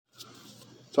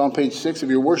It's on page 6 of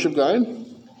your worship guide.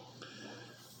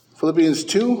 Philippians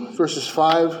 2, verses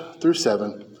 5 through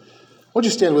 7. Won't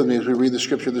you stand with me as we read the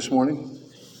scripture this morning?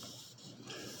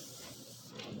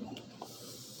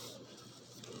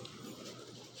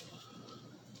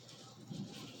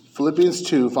 Philippians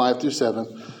 2, 5 through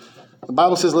 7. The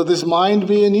Bible says, "Let this mind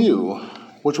be in you,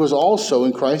 which was also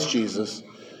in Christ Jesus,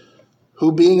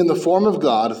 who being in the form of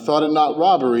God, thought it not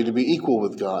robbery to be equal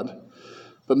with God,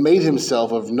 but made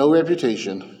himself of no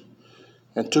reputation,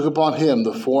 and took upon him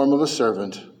the form of a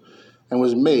servant, and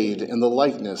was made in the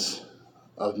likeness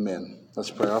of men." Let's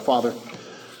pray. Our Father,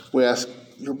 we ask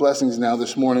your blessings now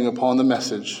this morning upon the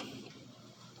message.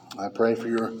 I pray for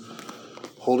your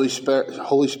Holy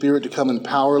Spirit to come in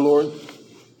power, Lord.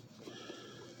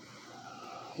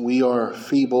 We are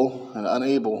feeble and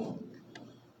unable,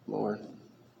 Lord.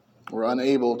 We're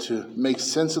unable to make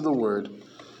sense of the word,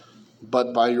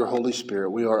 but by your Holy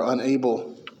Spirit. We are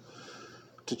unable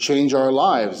to change our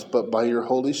lives, but by your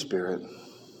Holy Spirit.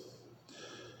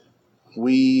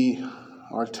 We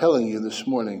are telling you this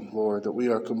morning, Lord, that we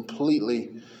are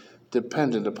completely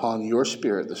dependent upon your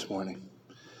Spirit this morning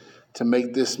to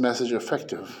make this message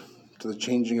effective to the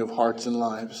changing of hearts and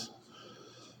lives.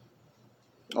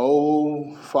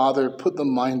 Oh, Father, put the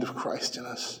mind of Christ in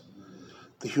us,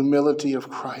 the humility of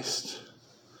Christ,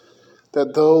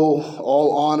 that though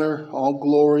all honor, all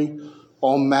glory,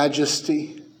 all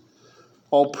majesty,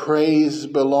 all praise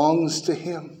belongs to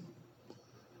him,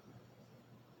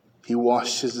 he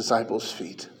washed his disciples'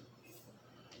 feet.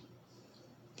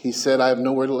 He said, "I have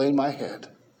nowhere to lay my head."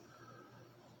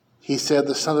 He said,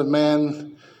 "The Son of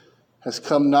Man has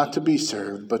come not to be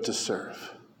served, but to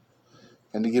serve,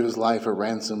 and to give his life a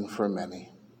ransom for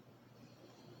many."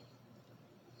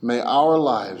 May our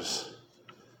lives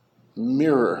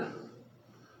mirror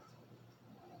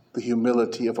the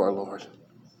humility of our Lord.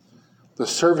 The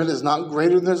servant is not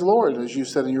greater than his Lord, as you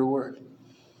said in your word.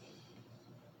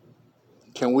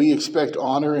 Can we expect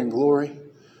honor and glory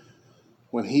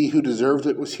when he who deserved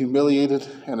it was humiliated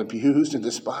and abused and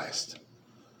despised?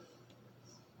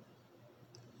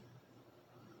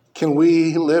 Can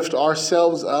we lift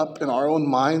ourselves up in our own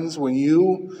minds when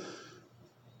you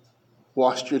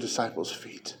washed your disciples'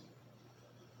 feet?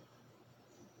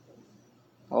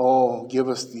 Oh, give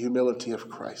us the humility of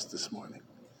Christ this morning,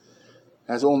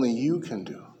 as only you can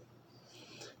do.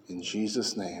 In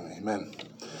Jesus' name, amen.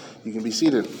 You can be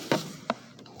seated.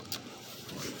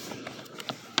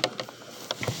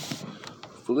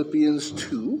 Philippians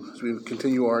 2, as we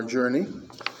continue our journey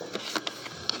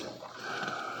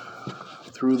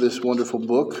through this wonderful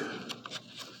book.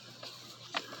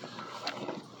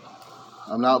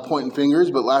 I'm not pointing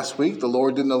fingers, but last week the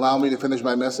Lord didn't allow me to finish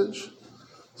my message,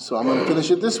 so I'm going to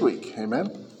finish it this week.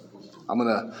 Amen. I'm going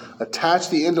to attach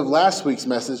the end of last week's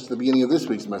message to the beginning of this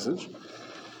week's message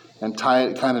and tie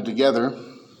it kind of together.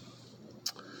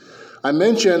 I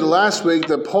mentioned last week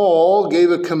that Paul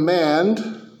gave a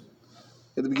command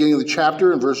at the beginning of the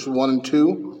chapter in verses 1 and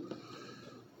 2.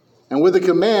 And with the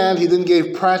command, he then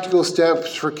gave practical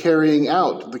steps for carrying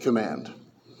out the command.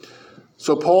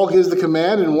 So Paul gives the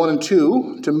command in 1 and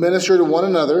 2 to minister to one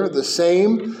another the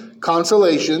same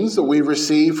consolations that we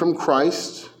receive from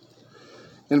Christ.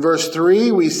 In verse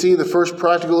 3, we see the first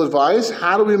practical advice.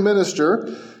 How do we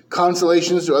minister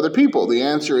consolations to other people? The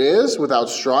answer is without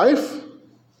strife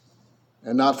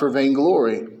and not for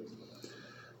vainglory.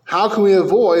 How can we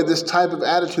avoid this type of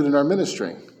attitude in our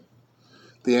ministry?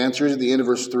 The answer is at the end of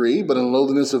verse 3, "But in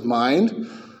lowliness of mind,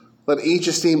 let each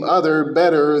esteem other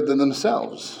better than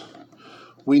themselves."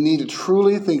 We need to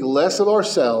truly think less of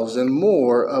ourselves and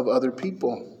more of other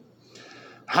people.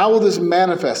 How will this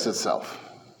manifest itself?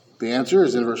 The answer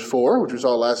is in verse 4, which we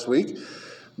saw last week.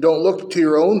 "Don't look to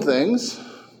your own things,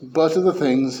 but to the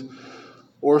things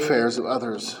or affairs of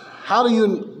others." How do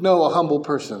you know a humble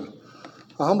person?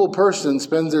 A humble person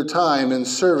spends their time in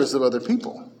service of other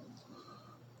people.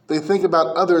 They think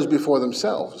about others before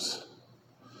themselves.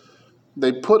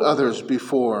 They put others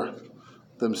before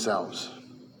themselves.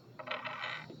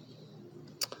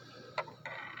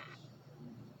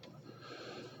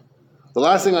 The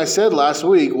last thing I said last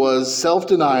week was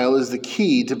self-denial is the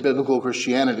key to biblical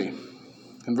Christianity.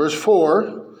 In verse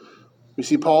 4, we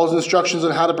see Paul's instructions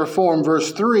on how to perform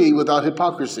verse 3 without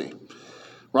hypocrisy.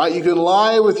 Right? You can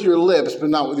lie with your lips, but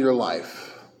not with your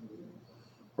life.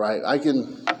 Right? I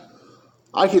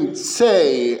can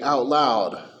say out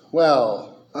loud,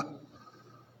 well,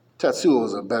 Tatsuo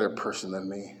is a better person than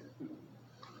me.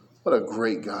 What a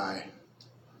great guy.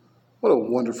 What a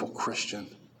wonderful Christian.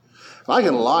 And I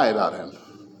can lie about him.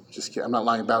 Just kidding. I'm not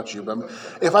lying about you, but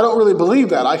if I don't really believe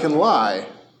that, I can lie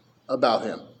about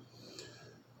him.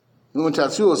 And when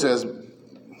Tatsuo says,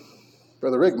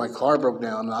 Brother Rick, my car broke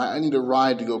down, and I need a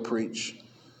ride to go preach.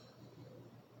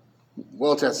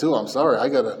 Well, Tatsuo, I'm sorry. I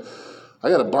got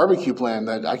a barbecue plan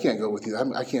that I can't go with you.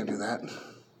 I can't do that.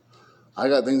 I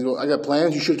got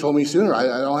plans. You should have told me sooner. I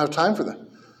don't have time for them.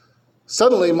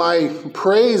 Suddenly, my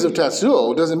praise of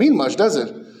Tatsuo doesn't mean much, does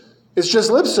it? It's just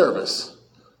lip service.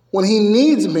 When he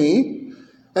needs me,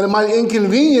 and it might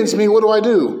inconvenience me, what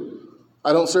do?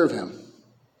 I don't serve him.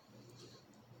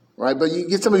 Right? But you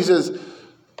get somebody who says,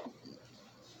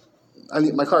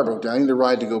 my car broke down. I need a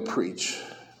ride to go preach.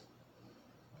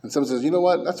 And someone says, you know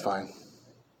what? That's fine.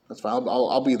 That's fine.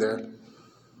 I'll be there.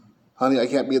 Honey, I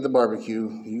can't be at the barbecue.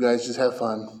 You guys just have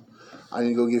fun. I need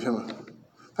to go give him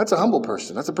That's a humble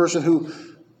person. That's a person who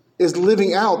is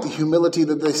living out the humility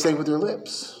that they say with their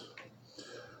lips.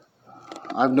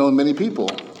 I've known many people,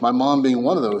 my mom being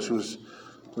one of those, who was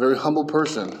a very humble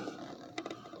person,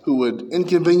 who would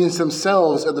inconvenience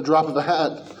themselves at the drop of a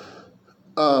hat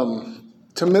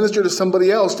to minister to somebody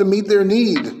else, to meet their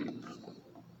need.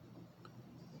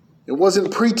 It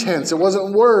wasn't pretense. It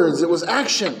wasn't words. It was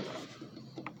action.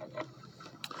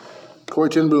 Corrie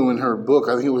ten Boom, in her book,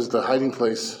 I think it was The Hiding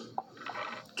Place,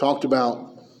 talked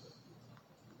about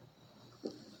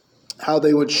how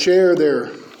they would share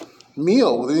their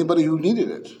meal with anybody who needed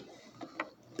it.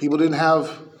 People they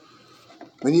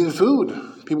needed food.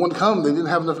 People wouldn't come. They didn't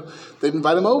have enough. They'd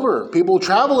invite them over. People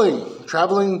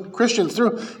traveling Christians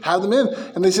through, have them in.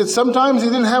 And they said sometimes they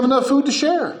didn't have enough food to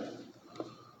share.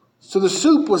 So the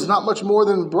soup was not much more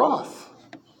than broth.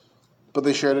 But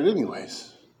they shared it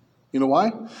anyways. You know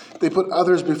why? They put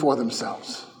others before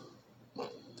themselves.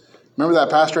 Remember that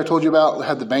pastor I told you about that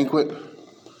had the banquet?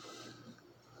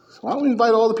 So why don't we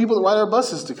invite all the people that ride our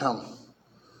buses to come?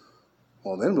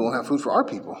 Well, then we won't have food for our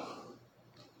people.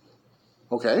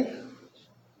 Okay.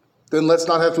 Then let's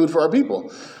not have food for our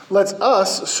people. Let's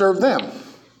us serve them.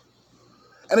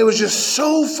 And it was just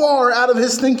so far out of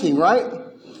his thinking, right?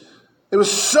 It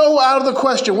was so out of the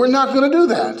question. We're not going to do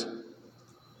that.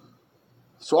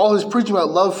 So all his preaching about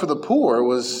love for the poor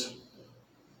was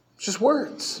just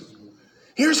words.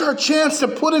 Here's our chance to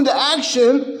put into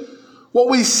action what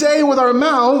we say with our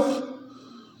mouth.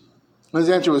 And his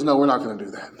answer was, no, we're not going to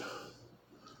do that.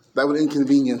 That would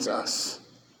inconvenience us.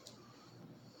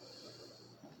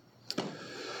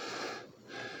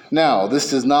 Now,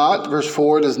 verse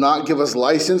 4 does not give us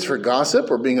license for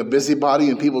gossip or being a busybody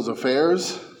in people's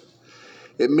affairs.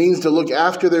 It means to look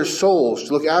after their souls,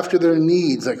 to look after their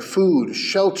needs like food,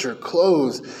 shelter,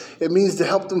 clothes. It means to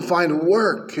help them find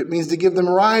work. It means to give them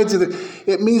rides.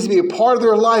 It means to be a part of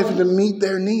their life and to meet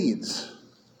their needs.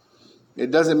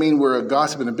 It doesn't mean we're a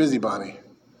gossip and a busybody.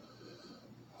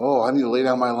 Oh, I need to lay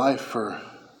down my life for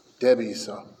Debbie,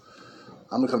 so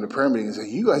I'm going to come to prayer meeting and say,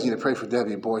 you guys need to pray for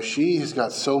Debbie. Boy, she has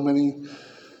got so many.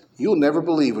 You'll never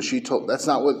believe what she told. That's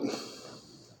not what.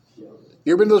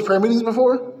 You ever been to those prayer meetings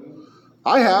before?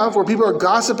 I have, where people are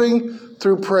gossiping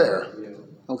through prayer.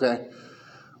 Okay?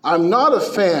 I'm not a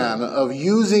fan of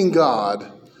using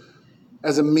God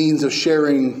as a means of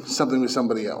sharing something with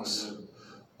somebody else.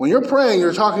 When you're praying,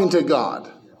 you're talking to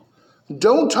God.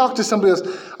 Don't talk to somebody else.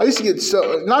 I used to get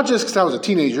so, not just because I was a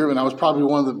teenager and I was probably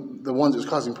one of the ones that was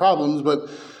causing problems, but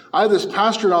I had this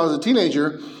pastor when I was a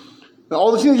teenager. And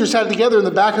all the teenagers sat together in the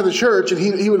back of the church, and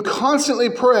he would constantly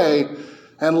pray,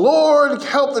 and Lord,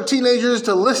 help the teenagers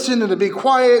to listen and to be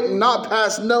quiet and not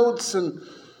pass notes. And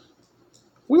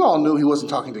we all knew he wasn't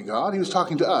talking to God. He was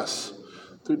talking to us.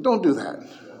 So don't do that.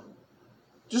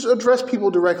 Just address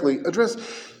people directly.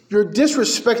 You're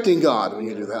disrespecting God when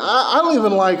you do that. I don't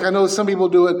even I know some people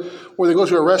do it where they go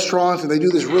to a restaurant and they do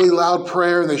this really loud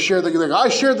prayer and they share I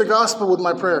shared the gospel with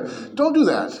my prayer. Don't do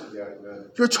that.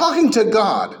 You're talking to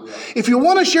God. If you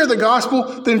want to share the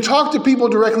gospel, then talk to people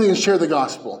directly and share the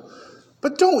gospel.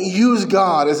 But don't use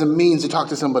God as a means to talk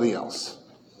to somebody else.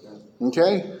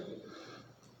 Okay?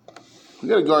 We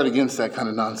got to guard against that kind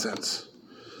of nonsense.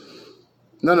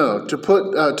 No.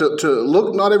 To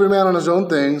look not every man on his own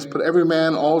things, but every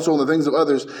man also on the things of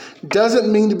others,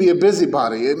 doesn't mean to be a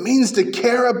busybody. It means to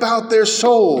care about their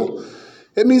soul.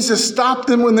 It means to stop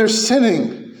them when they're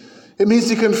sinning. It means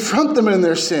to confront them in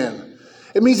their sin.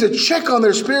 It means to check on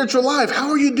their spiritual life. How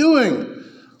are you doing?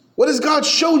 What has God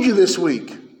showed you this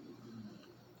week?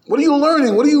 What are you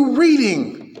learning? What are you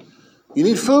reading? You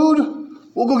need food?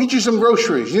 We'll go get you some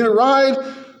groceries. You need a ride?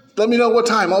 Let me know what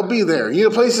time. I'll be there. You need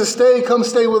a place to stay? Come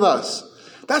stay with us.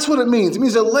 That's what it means. It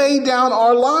means to lay down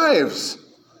our lives.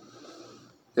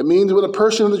 It means when a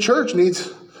person in the church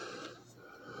needs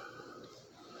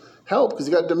help because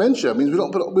he got dementia. It means we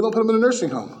don't put him in a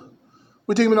nursing home.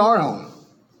 We take him into our home.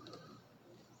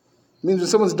 It means when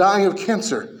someone's dying of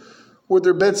cancer, we're at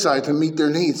their bedside to meet their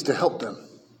needs, to help them.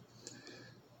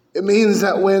 It means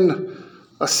that when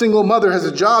a single mother has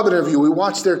a job interview, we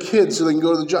watch their kids so they can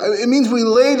go to the job. It means we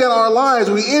lay down our lives.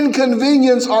 We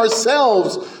inconvenience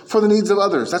ourselves for the needs of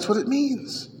others. That's what it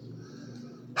means.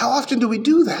 How often do we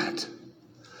do that?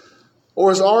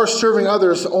 Or is our serving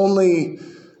others only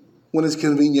when it's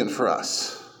convenient for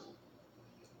us?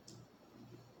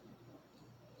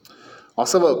 I'll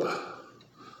sum up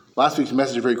last week's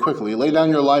message very quickly. Lay down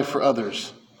your life for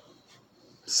others.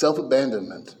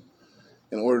 Self-abandonment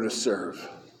in order to serve.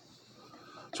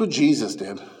 That's what Jesus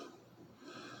did.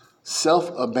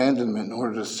 Self-abandonment in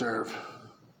order to serve.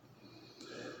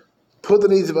 Put the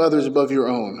needs of others above your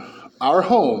own. Our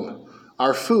home,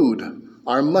 our food,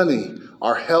 our money,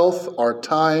 our health, our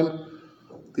time,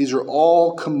 these are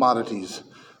all commodities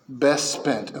best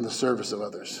spent in the service of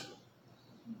others.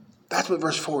 That's what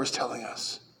verse 4 is telling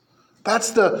us.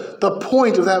 That's the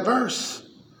point of that verse.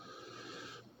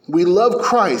 We love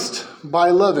Christ by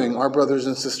loving our brothers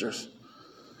and sisters.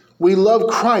 We love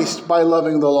Christ by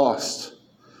loving the lost.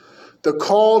 The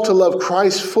call to love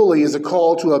Christ fully is a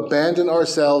call to abandon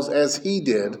ourselves as he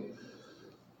did,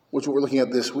 which is what we're looking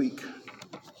at this week.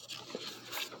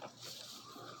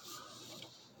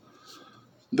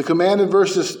 The command in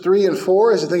verses 3 and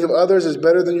 4 is to think of others as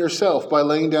better than yourself by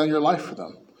laying down your life for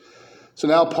them. So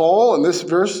now Paul, in this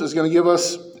verse, is going to give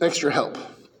us extra help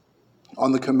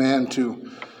on the command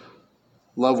to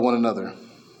love one another.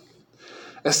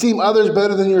 Esteem others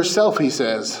better than yourself, he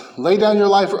says. Lay down your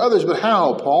life for others, but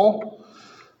how, Paul?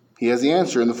 He has the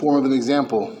answer in the form of an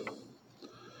example.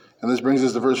 And this brings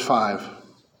us to verse 5,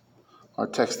 our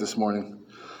text this morning.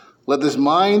 Let this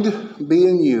mind be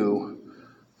in you,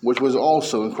 which was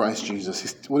also in Christ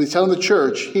Jesus. What he's telling the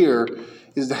church here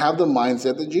is to have the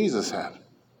mindset that Jesus had.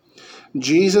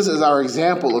 Jesus is our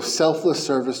example of selfless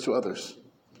service to others.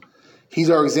 He's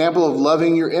our example of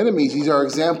loving your enemies. He's our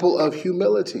example of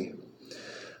humility.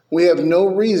 We have no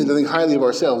reason to think highly of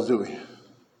ourselves, do we?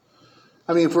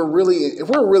 I mean, if we're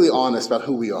really honest about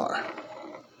who we are,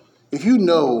 if you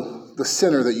know the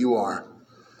sinner that you are,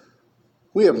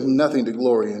 we have nothing to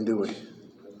glory in, do we?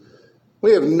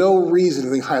 We have no reason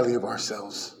to think highly of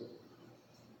ourselves.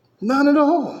 None at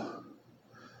all.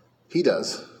 He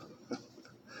does.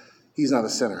 He's not a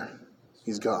sinner.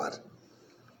 He's God.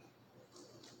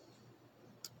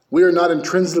 We are not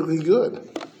intrinsically good.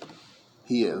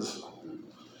 He is.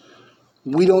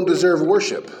 We don't deserve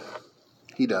worship.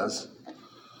 He does.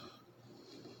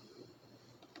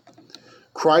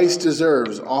 Christ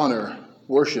deserves honor,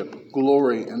 worship,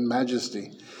 glory, and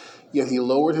majesty. Yet he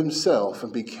lowered himself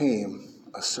and became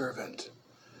a servant.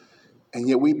 And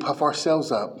yet we puff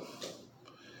ourselves up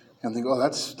and think, oh,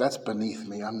 that's beneath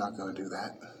me. I'm not going to do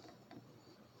that.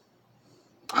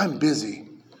 I'm busy.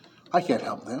 I can't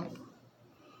help them.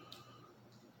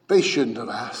 They shouldn't have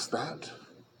asked that.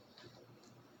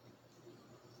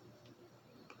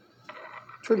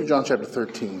 Turn to John chapter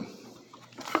 13.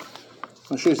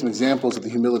 I'll show you some examples of the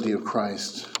humility of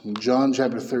Christ. In John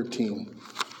chapter 13.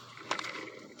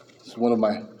 It's one of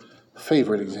my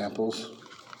favorite examples.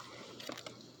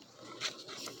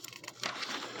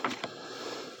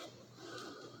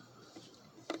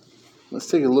 Let's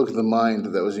take a look at the mind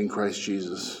that was in Christ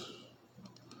Jesus.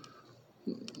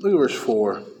 Look at verse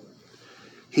 4.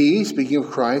 He, speaking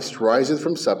of Christ, riseth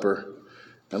from supper,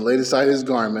 and laid aside his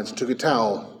garments, and took a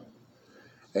towel,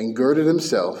 and girded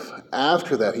himself.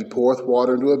 After that he poureth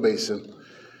water into a basin,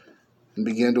 and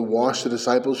began to wash the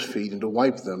disciples' feet, and to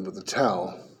wipe them with the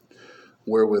towel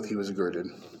wherewith he was girded.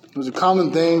 It was a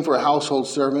common thing for a household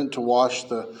servant to wash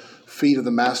the feet of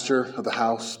the master of the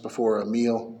house before a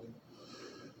meal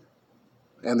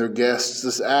and their guests.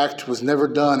 This act was never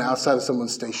done outside of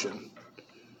someone's station.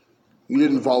 You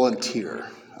didn't volunteer.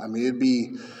 I mean, it'd be,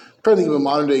 I'm trying to think of a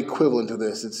modern day equivalent to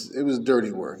this. It was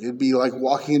dirty work. It'd be like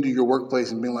walking into your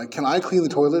workplace and being like, can I clean the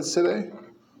toilets today?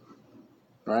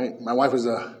 Right? My wife was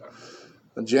a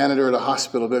janitor at a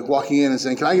hospital, like walking in and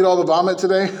saying, can I get all the vomit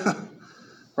today?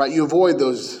 Right? You avoid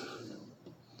those.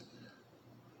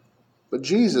 But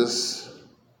Jesus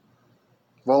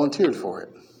volunteered for it.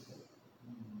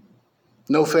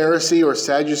 No Pharisee or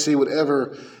Sadducee would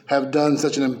ever have done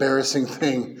such an embarrassing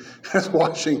thing as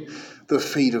washing the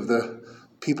feet of the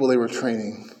people they were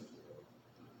training.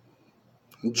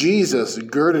 Jesus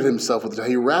girded himself with it.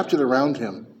 He wrapped it around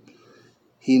him.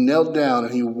 He knelt down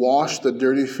and he washed the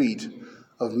dirty feet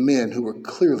of men who were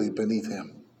clearly beneath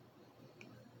him.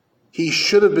 He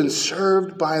should have been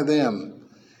served by them,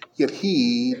 yet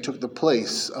he took the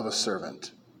place of a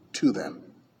servant to them.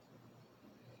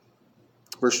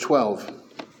 Verse 12.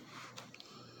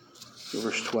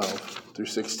 Verse 12 through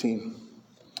 16.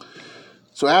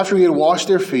 So after he had washed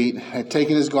their feet, had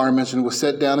taken his garments, and was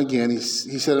set down again, he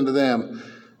said unto them,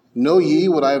 Know ye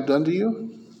what I have done to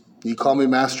you? Ye call me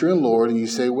Master and Lord, and ye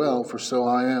say, Well, for so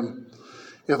I am.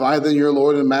 If I then, your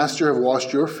Lord and Master, have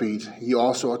washed your feet, ye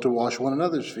also ought to wash one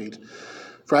another's feet.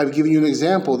 For I have given you an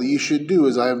example that ye should do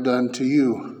as I have done to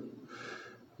you.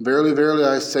 Verily, verily,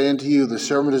 I say unto you, the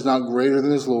servant is not greater than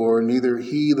his Lord, neither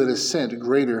he that is sent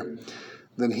greater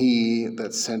than he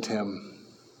that sent him.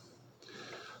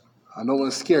 I don't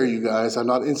want to scare you guys. I'm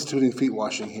not instituting feet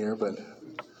washing here, but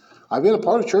I've been a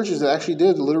part of churches that actually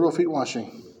did literal feet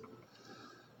washing.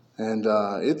 And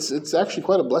it's actually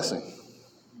quite a blessing.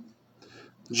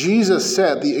 Jesus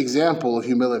set the example of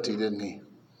humility, didn't he?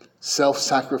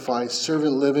 Self-sacrifice,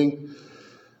 servant living.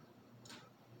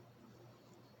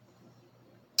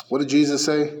 What did Jesus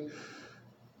say?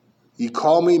 You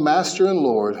call me Master and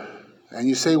Lord, and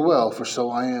you say, Well, for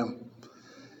so I am.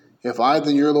 If I,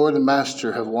 then your Lord and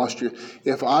Master, have washed your...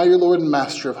 If I, your Lord and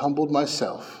Master, have humbled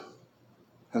myself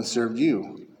and served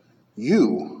you,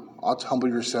 you ought to humble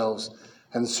yourselves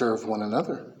and serve one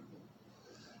another.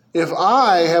 If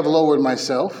I have lowered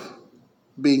myself,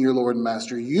 being your Lord and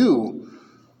Master, you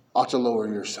ought to lower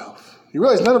yourself. You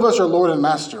realize none of us are Lord and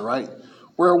Master, right?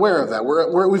 We're aware of that.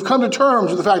 We've come to terms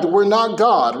with the fact that we're not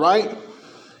God, right?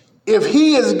 If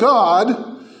he is God,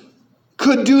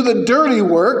 could do the dirty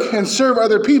work and serve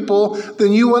other people,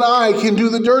 then you and I can do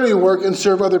the dirty work and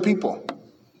serve other people.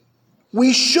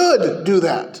 We should do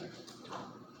that.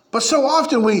 But so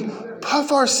often we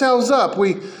puff ourselves up.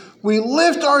 We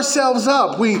lift ourselves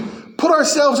up. We put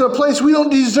ourselves in a place we don't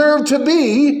deserve to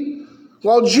be,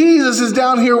 while Jesus is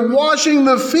down here washing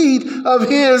the feet of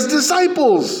his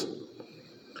disciples.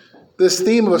 This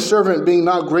theme of a servant being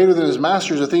not greater than his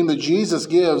master is a theme that Jesus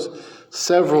gives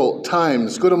several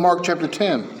times. Go to Mark chapter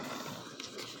 10.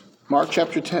 Mark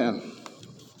chapter 10.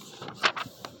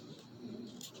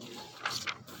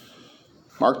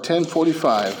 Mark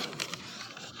 10:45.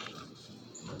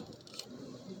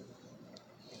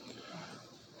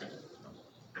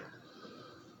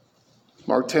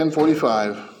 Mark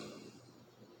 10:45.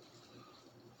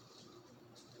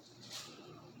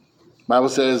 Bible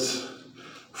says,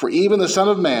 For even the Son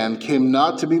of Man came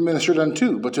not to be ministered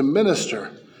unto, but to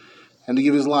minister, and to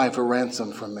give his life a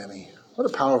ransom for many. What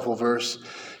a powerful verse.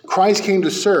 Christ came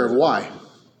to serve. Why?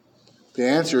 The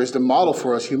answer is to model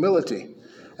for us humility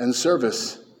and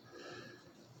service.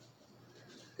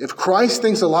 If Christ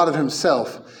thinks a lot of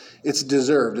himself, it's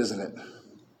deserved, isn't it?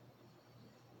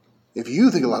 If you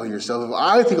think a lot of yourself, if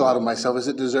I think a lot of myself, is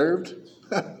it deserved?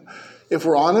 If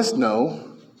we're honest, no.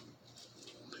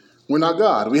 We're not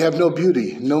God. We have no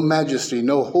beauty, no majesty,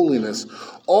 no holiness.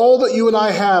 All that you and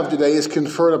I have today is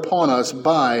conferred upon us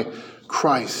by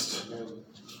Christ.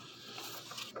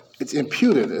 It's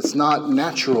imputed. It's not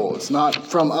natural. It's not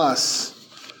from us.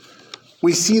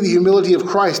 We see the humility of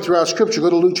Christ throughout Scripture. Go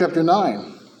to Luke chapter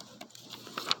 9.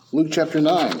 Luke chapter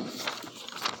 9.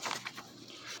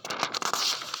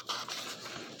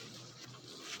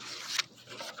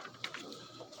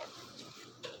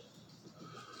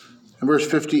 And verse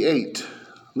 58.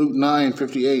 Luke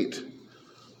 9:58.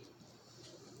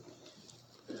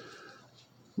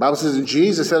 The Bible says, And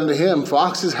Jesus said unto him,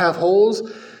 Foxes have holes,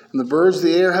 and the birds of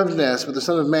the air have nests, but the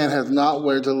Son of Man hath not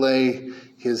where to lay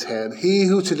his head. He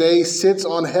who today sits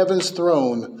on heaven's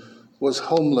throne was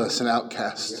homeless and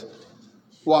outcast.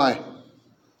 Why?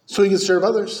 So he could serve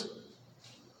others.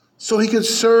 So he could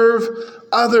serve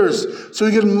others. So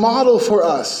he could model for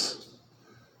us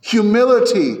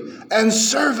humility and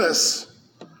service.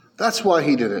 That's why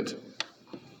he did it.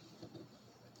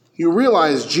 You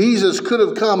realize Jesus could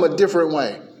have come a different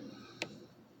way.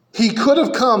 He could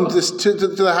have come to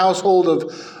the household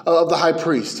of the high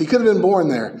priest. He could have been born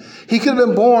there. He could have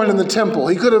been born in the temple.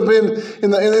 He could have been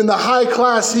in the high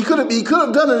class. He could have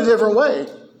done it a different way.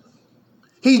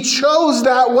 He chose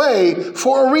that way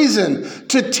for a reason,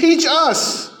 to teach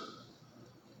us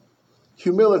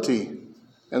humility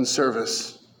and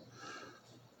service.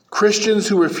 Christians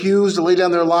who refuse to lay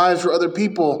down their lives for other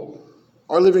people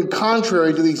are living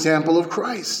contrary to the example of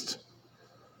Christ.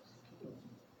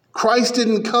 Christ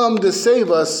didn't come to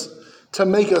save us to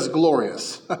make us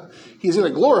glorious. He's going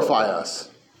to glorify us.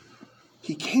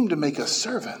 He came to make us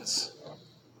servants.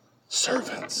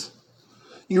 Servants.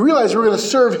 You realize we're going to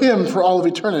serve him for all of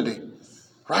eternity,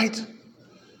 right?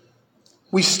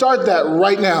 We start that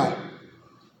right now.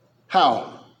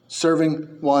 How?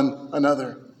 Serving one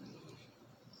another.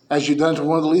 As you've done to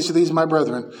one of the least of these, my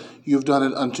brethren, you've done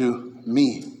it unto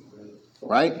me.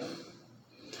 Right?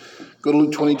 Go to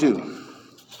Luke 22.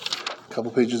 A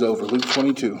couple pages over. Luke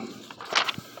 22,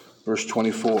 verse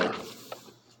 24.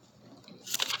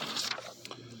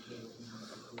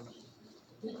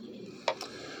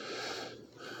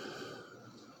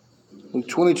 Luke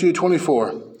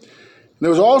 22:24. There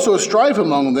was also a strife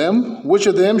among them, which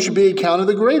of them should be accounted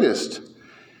the greatest.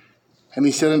 And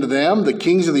he said unto them, the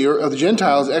kings of the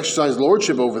Gentiles exercise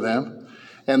lordship over them,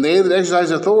 and they that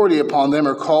exercise authority upon them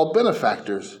are called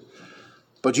benefactors.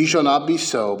 But ye shall not be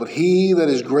so. But he that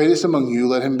is greatest among you,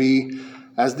 let him be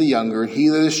as the younger, he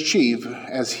that is chief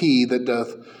as he that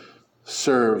doth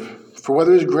serve. For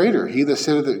whether is greater, he that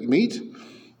sitteth at meat,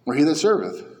 or he that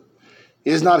serveth?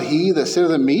 Is not he that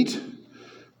sitteth at meat?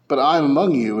 But I am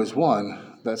among you as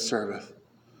one that serveth.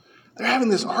 They're having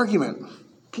this argument.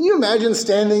 Can you imagine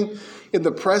standing in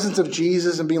the presence of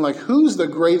Jesus and being like, who's the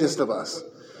greatest of us?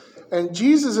 And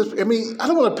Jesus is, I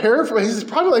don't want to paraphrase, he's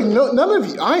probably like, no, none of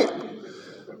you.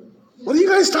 What are you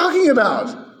guys talking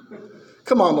about?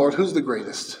 Come on, Lord, who's the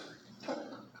greatest?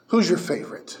 Who's your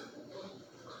favorite?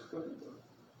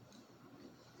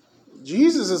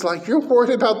 Jesus is like, you're worried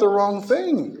about the wrong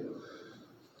thing.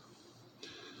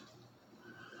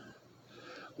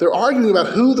 They're arguing about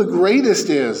who the greatest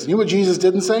is. You know what Jesus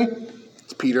didn't say?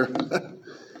 It's Peter.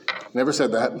 Never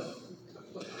said that.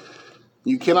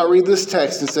 You cannot read this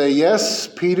text and say, yes,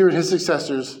 Peter and his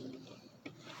successors,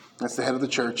 that's the head of the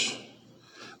church.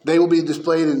 They will be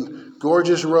displayed in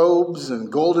gorgeous robes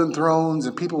and golden thrones,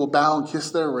 and people will bow and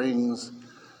kiss their rings.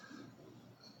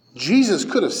 Jesus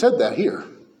could have said that here.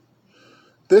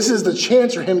 This is the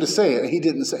chance for him to say it. He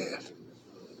didn't say it.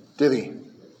 Did he?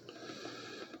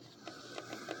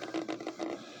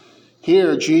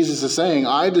 Here, Jesus is saying,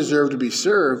 I deserve to be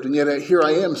served, and yet here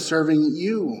I am serving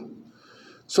you.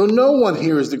 So no one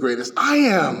here is the greatest. I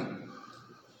am.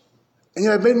 And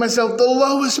yet I've made myself the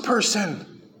lowest person.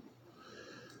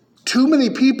 Too many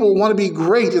people want to be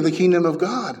great in the kingdom of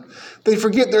God. They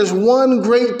forget there's one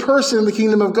great person in the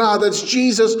kingdom of God. That's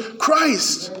Jesus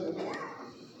Christ.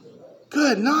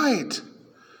 Good night.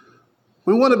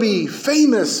 We want to be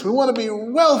famous. We want to be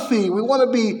wealthy. We want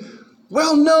to be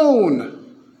well known.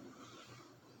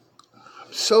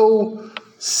 I'm so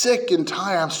sick and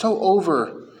tired. I'm so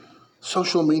over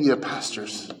social media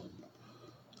pastors.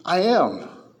 I am.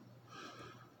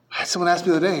 I had someone ask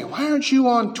me the other day, why aren't you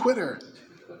on Twitter?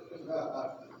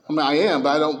 I am,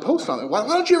 but I don't post on it. Why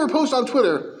don't you ever post on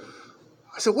Twitter?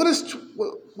 I said,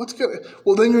 what's good?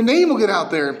 Well, then your name will get out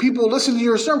there and people will listen to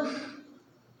your sermon.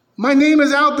 My name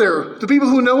is out there. The people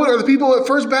who know it are the people at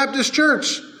First Baptist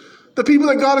Church. The people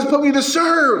that God has put me to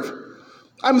serve.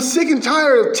 I'm sick and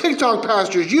tired of TikTok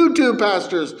pastors, YouTube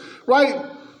pastors, right?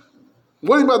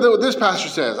 What about what this pastor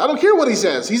says? I don't care what he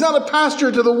says. He's not a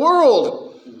pastor to the world.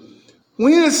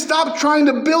 We need to stop trying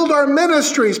to build our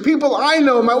ministries. People I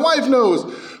know, my wife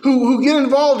knows, who get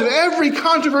involved in every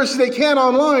controversy they can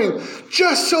online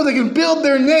just so they can build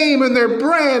their name and their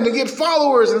brand and get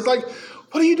followers. And it's like,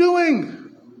 what are you doing?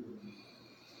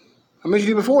 I mentioned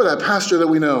you before, that pastor that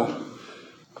we know.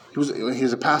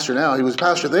 He's a pastor now. He was a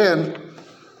pastor then.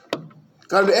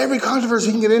 Got into every controversy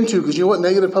he can get into because you know what?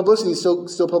 Negative publicity is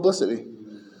still publicity.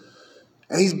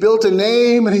 And he's built a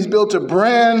name and he's built a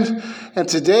brand. And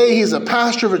today he's a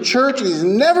pastor of a church and he's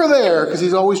never there because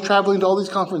he's always traveling to all these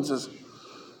conferences.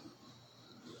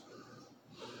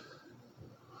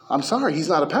 I'm sorry, he's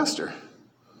not a pastor.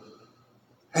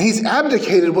 And he's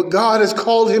abdicated what God has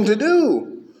called him to do.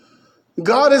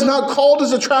 God has not called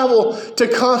us to travel to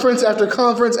conference after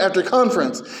conference after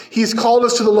conference. He's called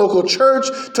us to the local church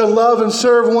to love and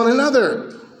serve one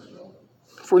another.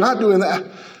 If we're not doing that,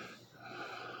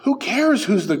 who cares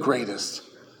who's the greatest?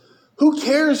 Who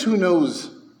cares who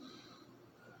knows?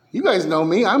 You guys know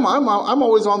me. I'm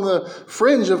always on the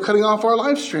fringe of cutting off our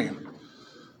live stream.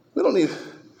 We don't need...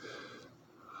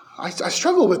 I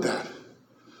struggle with that.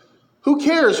 Who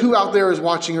cares who out there is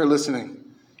watching or listening?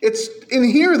 It's in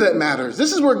here that matters.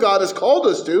 This is where God has called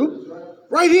us to.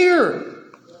 Right here.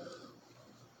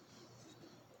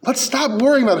 Let's stop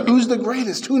worrying about who's the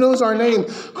greatest, who knows our name,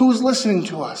 who's listening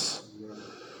to us.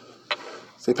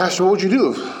 Say, Pastor, what would you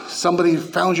do if somebody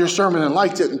found your sermon and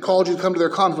liked it and called you to come to their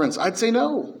conference? I'd say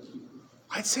no.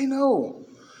 I'd say no.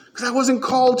 Because I wasn't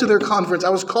called to their conference. I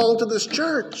was called to this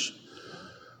church.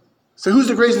 So who's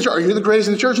the greatest in the church? Are you the greatest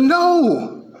in the church?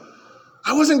 No.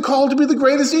 I wasn't called to be the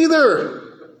greatest either.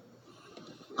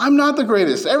 I'm not the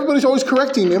greatest. Everybody's always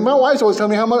correcting me. And my wife's always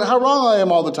telling me how wrong I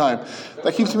am all the time.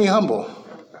 That keeps me humble.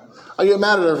 I get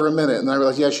mad at her for a minute and then I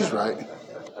realize, yeah, she's right.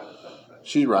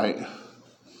 She's right.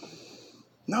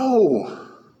 No.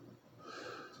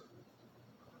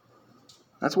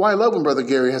 That's why I love when Brother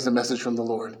Gary has a message from the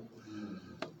Lord.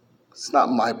 It's not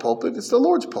my pulpit. It's the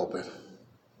Lord's pulpit.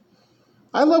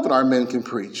 I love when our men can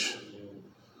preach.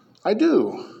 I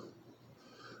do.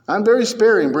 I'm very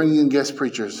sparing bringing in guest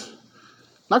preachers.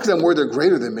 Not because I'm worried they're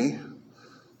greater than me,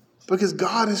 but because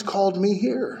God has called me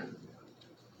here.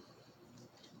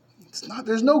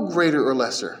 There's no greater or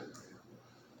lesser.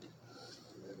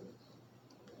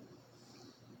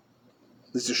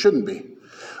 At least there shouldn't be.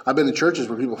 I've been in churches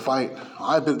where people fight.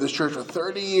 I've been at this church for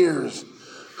 30 years.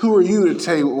 Who are you to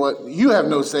say what? You have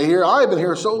no say here. I've been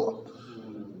here so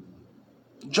long.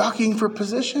 Jockeying for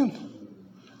position.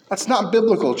 That's not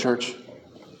biblical, church.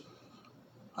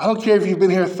 I don't care if you've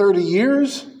been here 30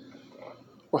 years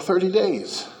or 30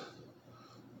 days.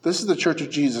 This is the church of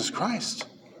Jesus Christ.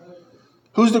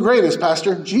 Who's the greatest,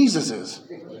 Pastor? Jesus is.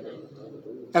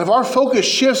 And if our focus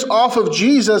shifts off of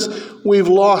Jesus, we've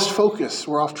lost focus.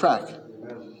 We're off track.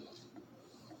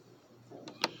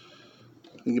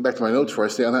 Let me get back to my notes before I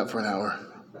stay on that for an hour.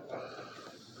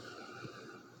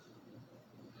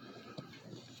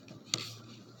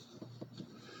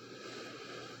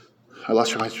 I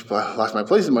lost my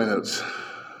place in my notes.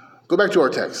 Go back to our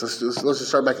text. Let's just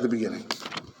start back at the beginning.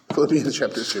 Philippians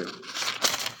chapter 2.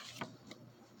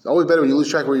 It's always better when you lose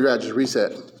track of where you're at. Just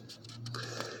reset.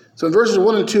 So in verses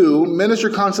 1 and 2, minister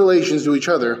consolations to each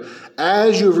other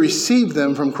as you have received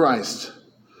them from Christ.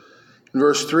 In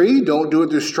verse 3, don't do it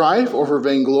through strife or for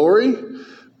vainglory,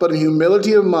 but in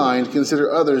humility of mind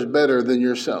consider others better than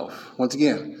yourself. Once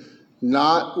again,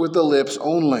 not with the lips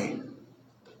only.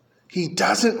 He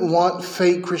doesn't want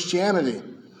fake Christianity.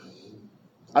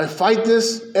 I fight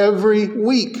this every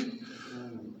week.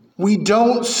 We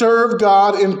don't serve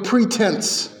God in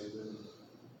pretense.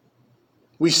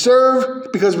 We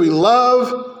serve because we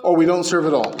love, or we don't serve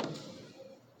at all.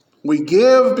 We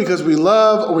give because we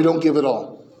love, or we don't give at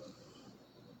all.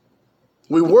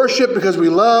 We worship because we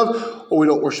love, or we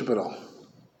don't worship at all.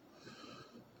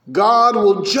 God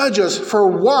will judge us for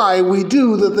why we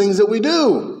do the things that we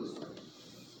do.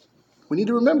 We need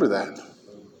to remember that.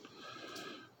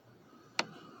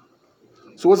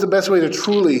 So what's the best way to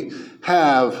truly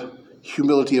have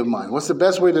humility of mind? What's the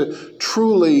best way to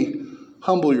truly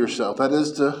humble yourself? That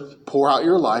is to pour out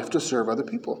your life to serve other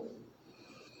people.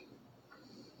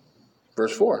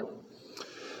 Verse 4.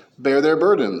 Bear their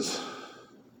burdens.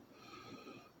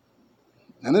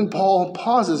 And then Paul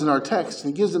pauses in our text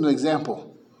and he gives them an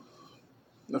example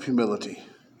of humility.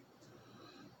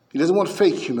 He doesn't want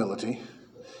fake humility.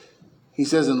 He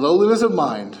says, in lowliness of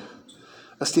mind,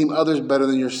 esteem others better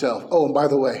than yourself. Oh, and by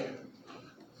the way,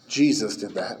 Jesus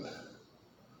did that.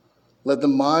 Let the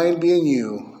mind be in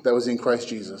you that was in Christ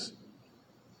Jesus.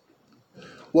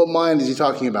 What mind is he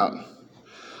talking about?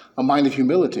 A mind of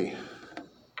humility.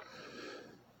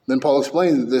 Then Paul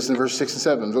explains this in verse 6 and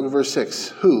 7. Look at verse 6.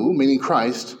 Who, meaning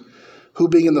Christ, who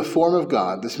being in the form of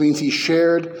God. This means he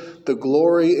shared the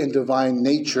glory and divine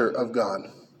nature of God.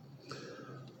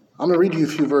 I'm going to read you a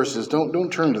few verses.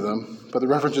 Don't turn to them, but the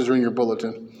references are in your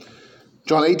bulletin.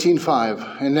 John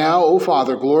 18:5. And now, O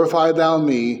Father, glorify thou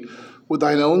me with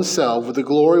thine own self, with the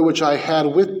glory which I had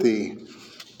with thee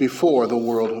before the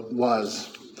world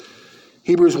was.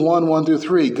 Hebrews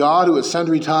 1:1-3. God, who at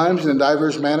sundry times and in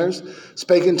divers manners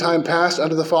spake in time past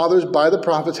unto the fathers by the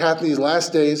prophets, hath in these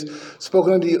last days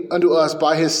spoken unto us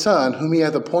by his Son, whom he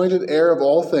hath appointed heir of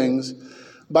all things,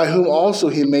 by whom also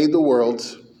he made the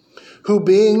worlds, who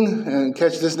being, and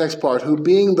catch this next part, who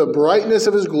being the brightness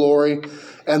of his glory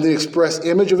and the express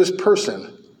image of his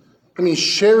person. I mean,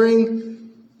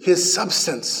 sharing his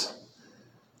substance,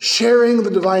 sharing the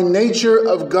divine nature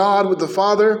of God with the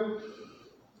Father,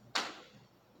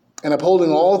 and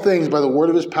upholding all things by the word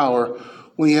of his power,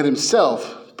 when he had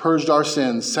himself purged our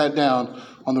sins, sat down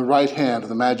on the right hand of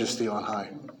the majesty on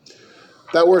high.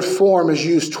 That word form is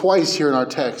used twice here in our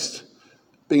text,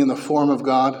 being in the form of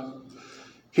God.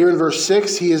 Here in verse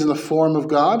 6, he is in the form of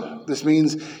God. This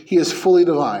means he is fully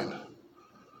divine,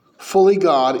 fully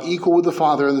God, equal with the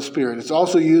Father and the Spirit. It's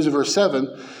also used in verse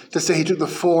 7 to say he took the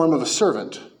form of a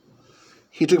servant.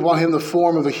 He took upon him the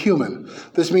form of a human.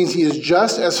 This means he is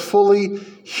just as fully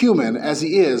human as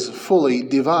he is fully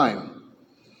divine.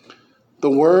 The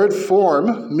word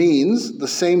form means the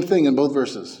same thing in both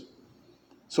verses.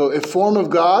 So if form of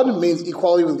God means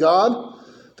equality with God,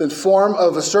 then form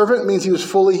of a servant means he was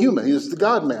fully human. He was the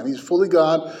God-man. He's fully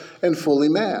God and fully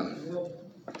man.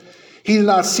 He did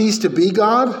not cease to be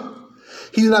God.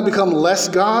 He did not become less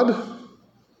God.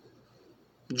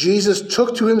 Jesus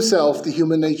took to himself the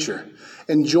human nature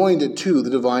and joined it to the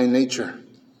divine nature.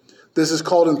 This is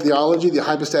called in theology the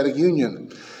hypostatic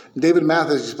union. David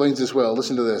Mathis explains this well.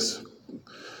 Listen to this.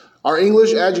 Our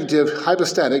English adjective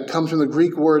hypostatic comes from the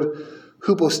Greek word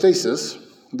hypostasis.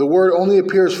 The word only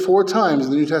appears 4 times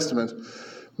in the New Testament,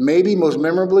 maybe most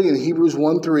memorably in Hebrews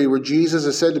 1:3, where Jesus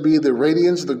is said to be the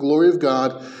radiance of the glory of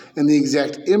God and the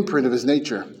exact imprint of his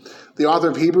nature. The author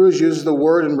of Hebrews uses the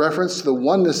word in reference to the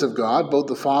oneness of God, both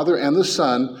the Father and the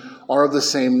Son, are of the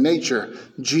same nature.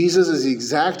 Jesus is the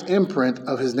exact imprint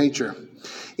of his nature.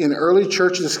 In early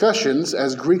church discussions,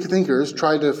 as Greek thinkers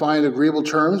tried to find agreeable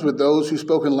terms with those who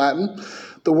spoke in Latin,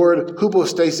 the word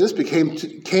hypostasis came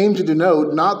to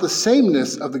denote not the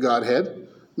sameness of the Godhead,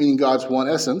 meaning God's one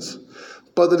essence,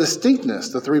 but the distinctness,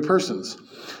 the three persons.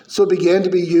 So it began to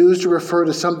be used to refer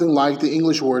to something like the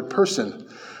English word person.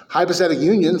 Hypostatic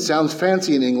union sounds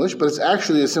fancy in English, but it's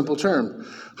actually a simple term.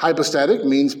 Hypostatic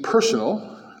means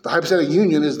personal. The hypostatic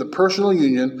union is the personal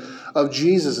union of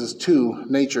Jesus' two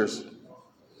natures.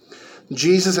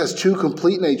 Jesus has two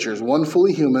complete natures, one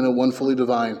fully human and one fully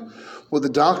divine. What the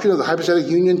doctrine of the hypostatic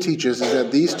union teaches is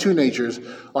that these two natures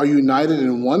are united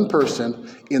in one person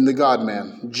in the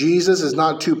God-man. Jesus is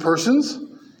not two persons,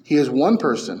 he is one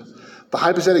person. The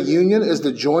hypostatic union is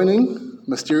the joining,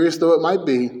 mysterious though it might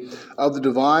be, of the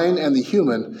divine and the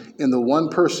human in the one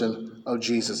person of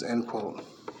Jesus, end quote.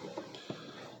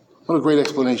 What a great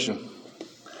explanation.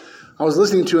 I was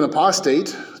listening to an apostate,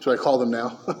 that's what I call them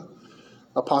now,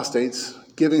 apostates,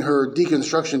 giving her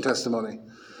deconstruction testimony.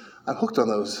 I'm hooked on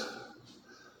those.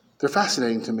 They're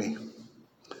fascinating to me.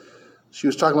 She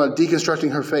was talking about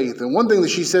deconstructing her faith. And one thing that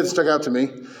she said stuck out to me.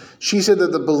 She said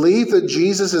that the belief that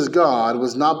Jesus is God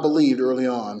was not believed early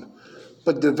on,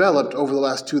 but developed over the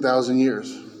last 2,000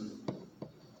 years.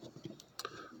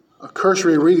 A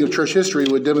cursory reading of church history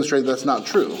would demonstrate that's not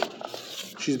true.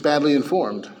 She's badly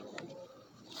informed.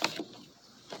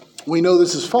 We know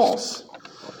this is false.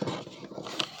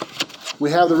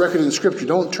 We have the record in Scripture.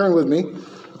 Don't turn with me.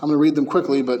 I'm going to read them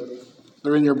quickly, but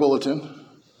they're in your bulletin.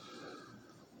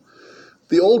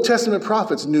 The Old Testament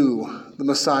prophets knew the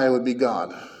Messiah would be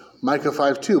God. Micah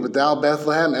 5:2, but thou,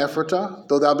 Bethlehem Ephratah,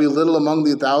 though thou be little among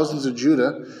the thousands of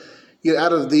Judah, yet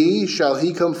out of thee shall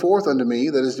he come forth unto me,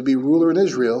 that is to be ruler in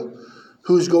Israel,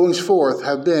 whose goings forth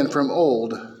have been from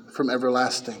old, from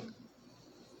everlasting.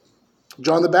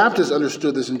 John the Baptist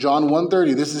understood this in John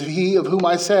 1:30. This is he of whom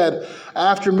I said,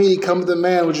 after me cometh the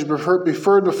man which is preferred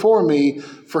before me,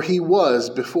 for he was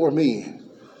before me.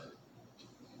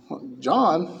 Well,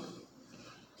 John,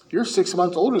 you're 6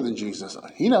 months older than Jesus.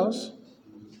 He knows.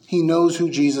 He knows who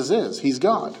Jesus is. He's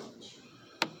God.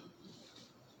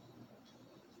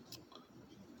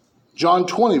 John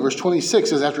 20, verse 26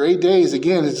 says, after 8 days,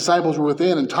 again, his disciples were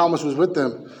within, and Thomas was with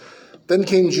them. Then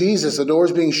came Jesus, the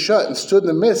doors being shut, and stood in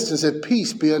the midst, and said,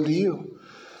 peace be unto you.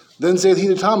 Then saith he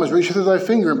to Thomas, reach hither thy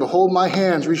finger, and behold my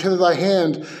hands. Reach hither thy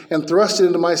hand, and thrust it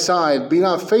into my side. Be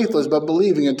not faithless, but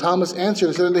believing. And Thomas answered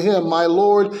and said unto him, my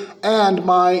Lord and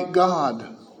my God.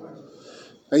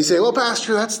 And you say, well,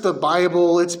 Pastor, that's the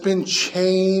Bible. It's been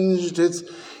changed.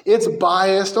 It's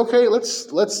biased. Okay, let's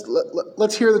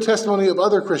hear the testimony of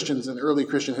other Christians in early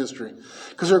Christian history.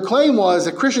 Because their claim was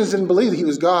that Christians didn't believe that he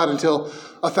was God until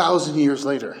 1,000 years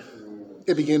later.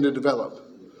 It began to develop.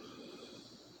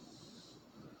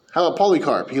 How about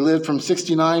Polycarp? He lived from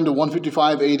 69 to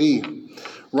 155 AD.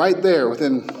 Right there,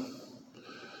 within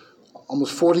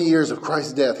almost 40 years of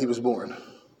Christ's death, he was born.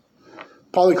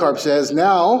 Polycarp says,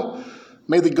 now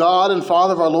may the God and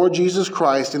Father of our Lord Jesus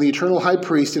Christ and the eternal high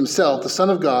priest himself, the Son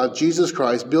of God, Jesus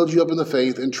Christ, build you up in the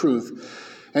faith and truth,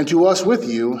 and to us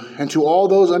with you, and to all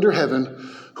those under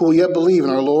heaven who will yet believe in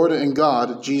our Lord and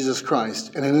God, Jesus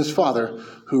Christ, and in his Father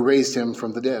who raised him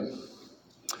from the dead.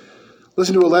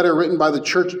 Listen to a letter written by the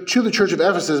church to the church of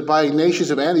Ephesus by Ignatius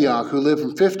of Antioch, who lived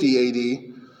from 50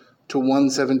 AD to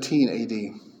 117 AD.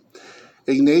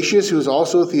 Ignatius, who is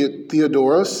also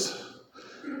Theodorus,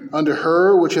 under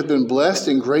her which hath been blessed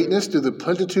in greatness through the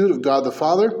plenitude of God the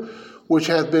Father, which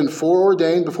hath been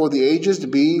foreordained before the ages to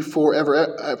be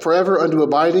forever unto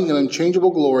abiding and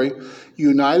unchangeable glory,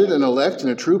 united and elect in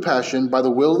a true passion by the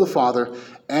will of the Father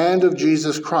and of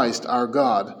Jesus Christ our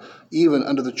God, even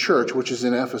unto the church which is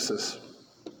in Ephesus.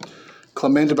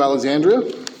 Clement of Alexandria,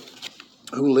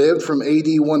 who lived from AD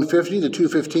 150 to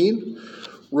 215,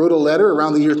 wrote a letter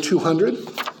around the year 200,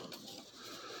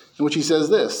 in which he says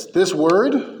this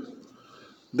word,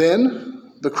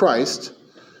 then the Christ,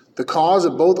 the cause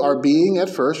of both our being at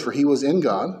first, for he was in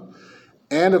God,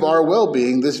 and of our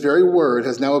well-being, this very word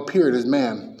has now appeared as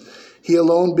man. He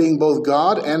alone being both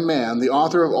God and man, the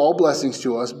author of all blessings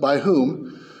to us, by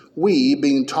whom we,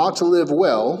 being taught to live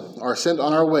well, are sent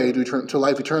on our way to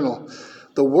life eternal.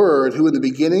 The Word, who in the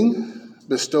beginning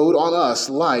bestowed on us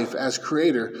life as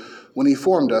Creator, when he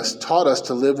formed us, taught us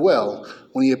to live well,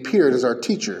 when he appeared as our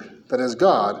teacher, that as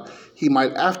God, he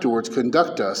might afterwards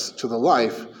conduct us to the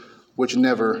life which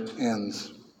never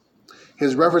ends.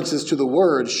 His references to the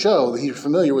Word show that he's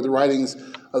familiar with the writings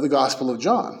of the Gospel of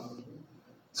John.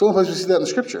 It's the only place we see that in the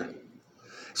Scripture.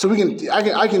 So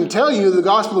I can tell you the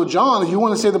Gospel of John, if you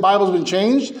want to say the Bible's been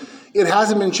changed, It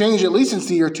hasn't been changed at least since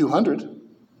the year 200,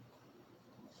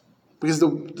 because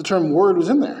the term word was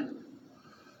in there.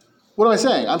 What am I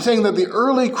saying? I'm saying that the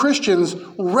early Christians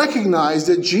recognized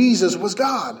that Jesus was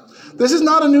God. This is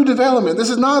not a new development. This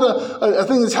is not a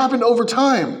thing that's happened over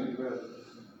time.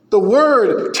 The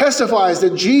Word testifies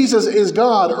that Jesus is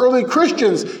God. Early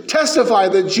Christians testify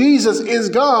that Jesus is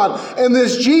God. And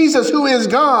this Jesus who is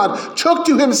God took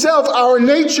to himself our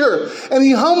nature. And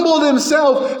he humbled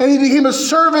himself and he became a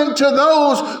servant to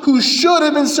those who should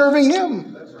have been serving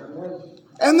him.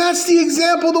 And that's the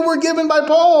example that we're given by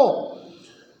Paul.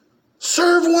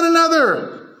 Serve one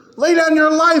another. Lay down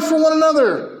your life for one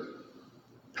another.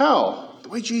 How? The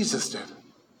way Jesus did.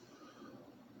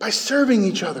 By serving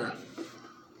each other.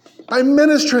 By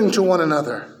ministering to one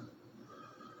another.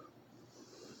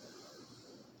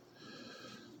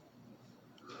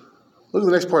 Look at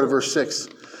the next part of verse 6.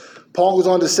 Paul goes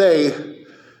on to say,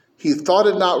 he thought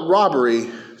it not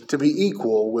robbery to be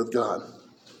equal with God.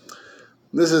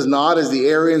 This is not, as the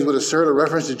Arians would assert, a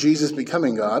reference to Jesus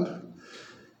becoming God.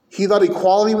 He thought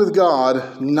equality with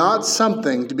God not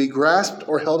something to be grasped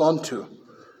or held onto.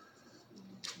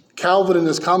 Calvin in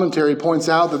his commentary points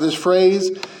out that this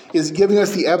phrase is giving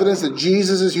us the evidence that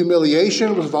Jesus'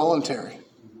 humiliation was voluntary.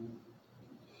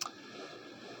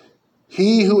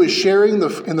 He who is sharing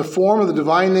in the form of the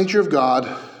divine nature of God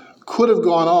could have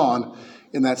gone on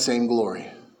in that same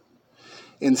glory.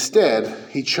 Instead,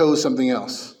 he chose something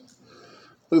else.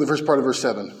 Look at the first part of verse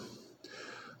 7.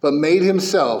 But made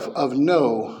himself of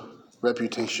no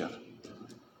reputation. Do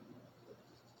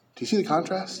you see the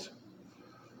contrast?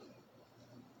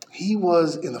 He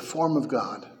was in the form of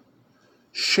God,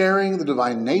 sharing the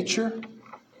divine nature,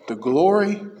 the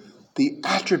glory, the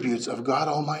attributes of God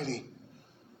Almighty.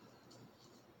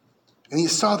 And he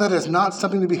saw that as not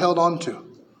something to be held on to,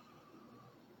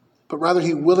 but rather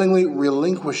he willingly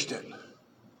relinquished it.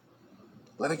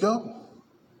 Let it go.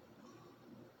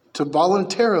 To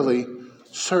voluntarily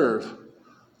serve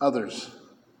others.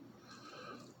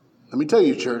 Let me tell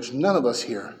you, church, none of us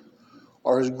here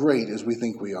are as great as we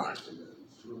think we are.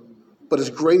 But as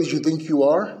great as you think you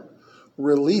are,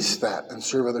 release that and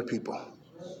serve other people.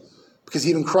 Because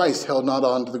even Christ held not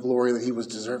on to the glory that he was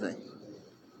deserving.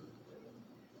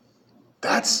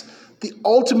 That's the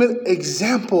ultimate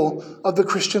example of the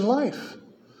Christian life.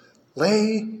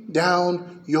 Lay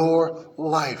down your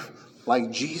life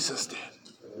like Jesus did.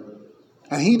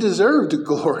 And he deserved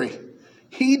glory.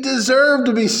 He deserved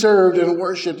to be served and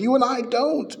worshiped. You and I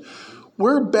don't.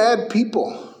 We're bad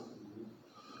people.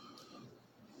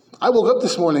 I woke up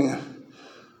this morning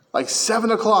like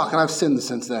 7 o'clock, and I've sinned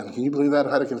since then. Can you believe that?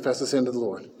 I had to confess the sin to the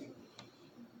Lord.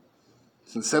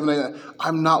 Since 7 a.m.,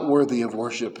 I'm not worthy of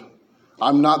worship.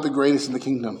 I'm not the greatest in the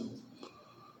kingdom.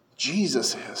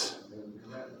 Jesus is.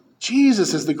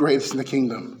 Jesus is the greatest in the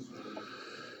kingdom.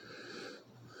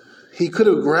 He could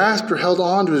have grasped or held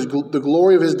on to the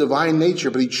glory of his divine nature,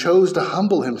 but he chose to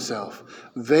humble himself,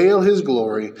 veil his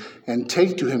glory, and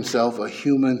take to himself a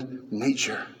human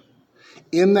nature.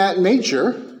 In that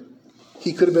nature,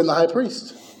 he could have been the high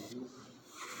priest.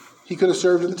 He could have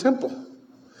served in the temple.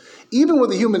 Even with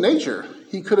the human nature,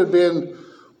 he could have been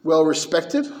well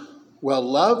respected, well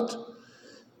loved.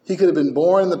 He could have been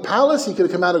born in the palace. He could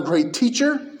have come out a great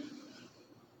teacher.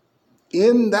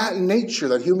 In that nature,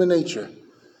 that human nature,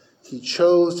 he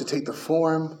chose to take the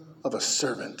form of a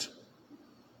servant.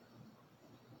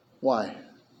 Why?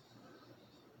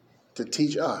 To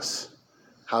teach us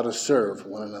how to serve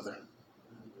one another.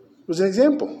 It was an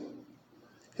example.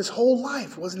 His whole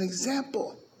life was an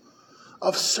example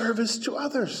of service to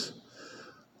others.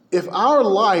 If our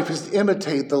life is to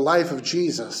imitate the life of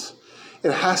Jesus,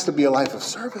 it has to be a life of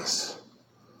service.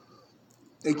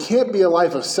 It can't be a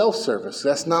life of self-service.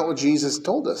 That's not what Jesus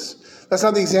told us. That's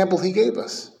not the example he gave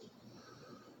us.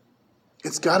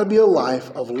 It's got to be a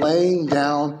life of laying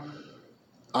down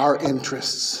our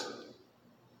interests.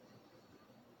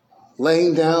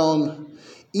 Laying down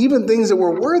even things that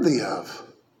we're worthy of.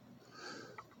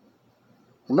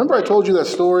 Remember I told you that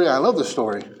story? I love the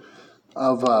story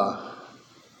of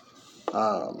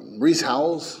Rees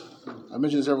Howells. I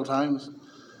mentioned it several times.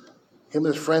 Him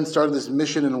and his friends started this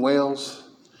mission in Wales.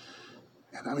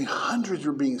 And hundreds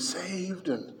were being saved.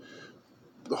 And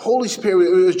the Holy Spirit,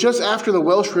 it was just after the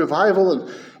Welsh revival.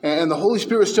 And the Holy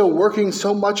Spirit was still working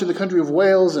so much in the country of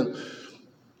Wales. And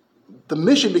the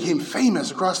mission became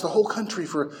famous across the whole country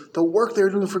for the work they were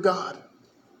doing for God.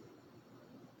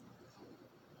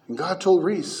 And God told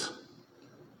Rees,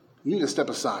 you need to step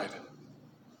aside.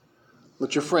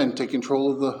 Let your friend take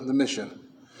control of the mission.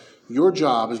 Your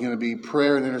job is going to be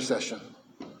prayer and intercession.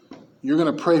 You're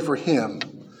going to pray for him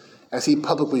as he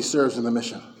publicly serves in the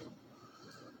mission.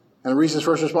 And Reese's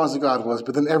first response to God was,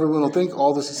 but then everyone will think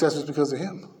all the success was because of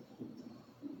him.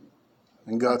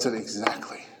 And God said,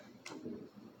 exactly.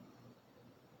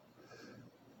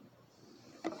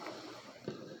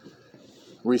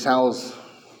 Reese Howells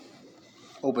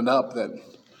opened up that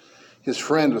his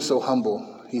friend was so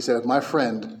humble. He said, if my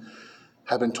friend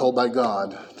had been told by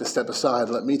God to step aside,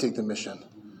 let me take the mission,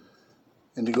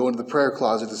 and to go into the prayer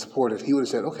closet to support it, he would have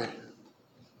said, okay,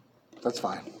 that's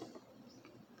fine.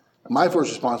 My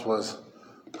first response was,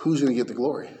 who's going to get the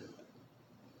glory?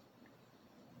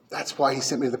 That's why he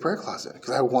sent me to the prayer closet, because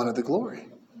I wanted the glory.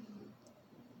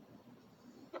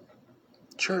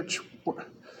 Church,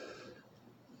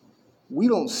 we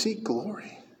don't seek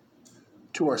glory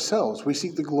to ourselves. We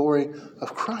seek the glory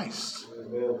of Christ.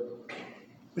 Amen.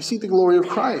 We seek the glory of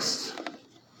Christ.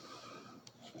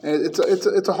 And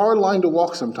it's a hard line to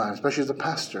walk sometimes, especially as a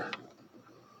pastor.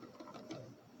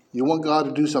 You want God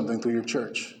to do something through your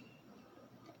church.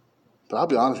 But I'll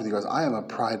be honest with you guys, I am a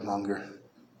pride monger.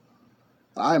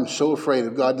 I am so afraid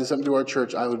if God did something to our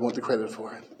church, I would want the credit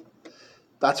for it.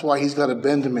 That's why he's got to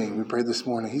bend to me, we prayed this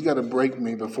morning. He's got to break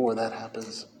me before that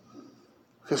happens.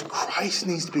 Because Christ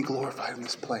needs to be glorified in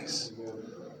this place.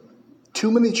 Too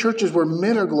many churches where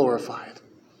men are glorified.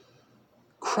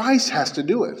 Christ has to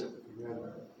do it.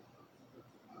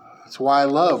 That's why I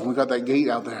love we got that gate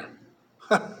out there.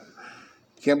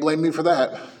 Can't blame me for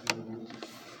that.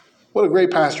 What a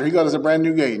great pastor. He got us a brand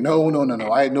new gate.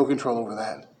 No. I had no control over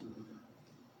that.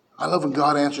 I love when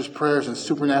God answers prayers in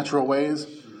supernatural ways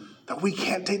that we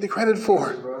can't take the credit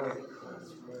for.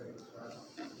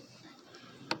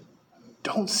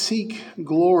 Don't seek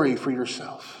glory for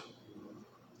yourself.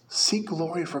 Seek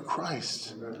glory for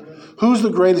Christ. Who's the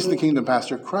greatest in the kingdom,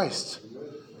 Pastor? Christ.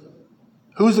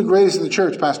 Who's the greatest in the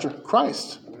church, Pastor?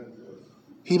 Christ.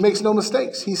 He makes no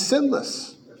mistakes. He's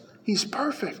sinless. He's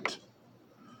perfect.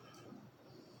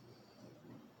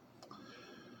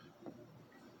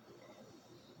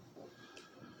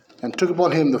 And took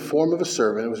upon him the form of a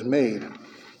servant, and was made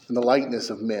in the likeness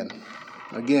of men.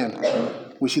 Again,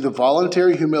 we see the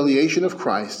voluntary humiliation of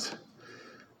Christ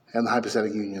and the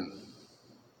hypostatic union.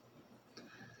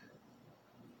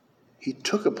 He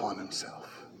took upon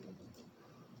himself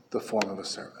the form of a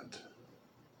servant.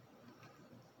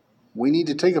 We need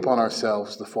to take upon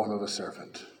ourselves the form of a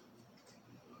servant.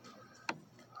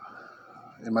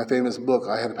 In my famous book,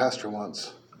 I Had a Pastor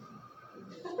Once.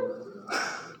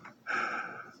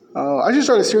 I just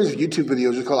started a series of YouTube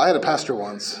videos called I Had a Pastor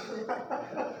Once.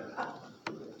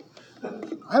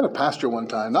 I had a pastor one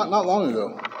time, not long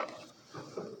ago.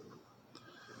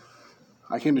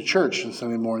 I came to church on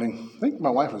Sunday morning. I think my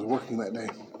wife was working that day.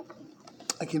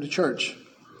 I came to church,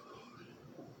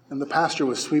 and the pastor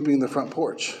was sweeping the front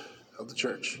porch of the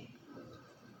church.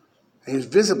 And he was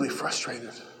visibly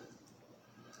frustrated.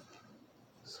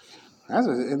 Is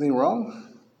there anything wrong?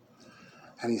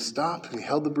 And he stopped and he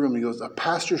held the broom. He goes, a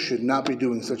pastor should not be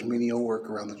doing such menial work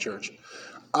around the church.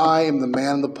 I am the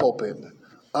man in the pulpit.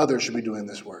 Others should be doing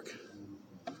this work.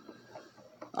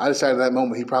 I decided at that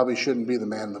moment he probably shouldn't be the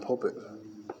man in the pulpit.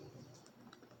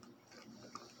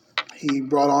 He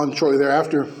brought on shortly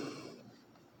thereafter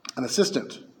an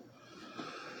assistant.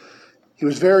 He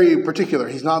was very particular.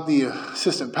 He's not the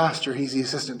assistant pastor. He's the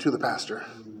assistant to the pastor.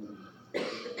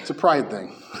 It's a pride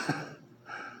thing.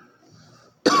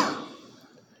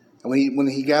 And when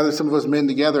he gathered some of us men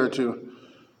together to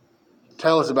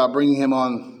tell us about bringing him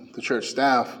on the church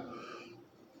staff,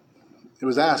 it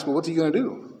was asked, well, what's he going to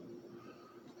do?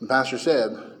 The pastor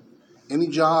said, any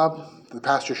job the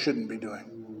pastor shouldn't be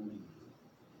doing.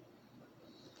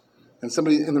 And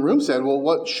somebody in the room said, well,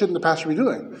 what shouldn't the pastor be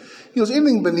doing? He goes,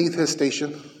 anything beneath his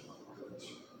station.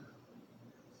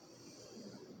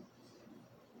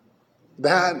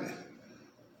 That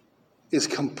is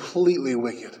completely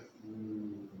wicked.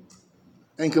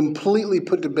 And completely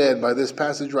put to bed by this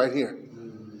passage right here.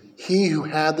 He who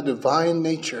had the divine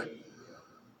nature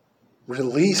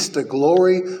released the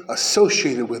glory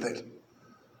associated with it,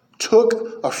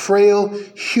 took a frail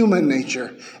human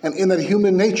nature, and in that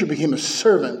human nature became a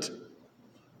servant.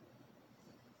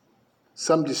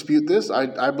 Some dispute this.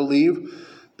 I believe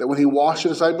that when he washed the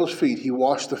disciples' feet, he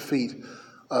washed the feet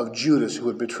of Judas who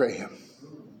would betray him.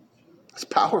 It's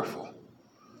powerful.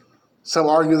 Some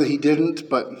argue that he didn't,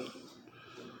 but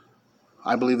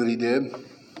I believe that he did.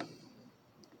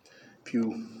 If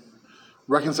you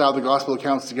reconcile the gospel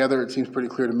accounts together, it seems pretty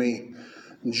clear to me.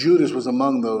 Judas was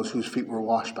among those whose feet were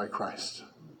washed by Christ.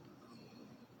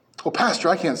 Oh, Pastor,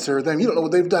 I can't serve them. You don't know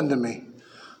what they've done to me.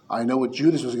 I know what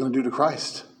Judas was going to do to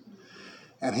Christ.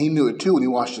 And he knew it too when he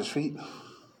washed his feet.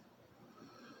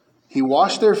 He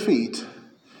washed their feet.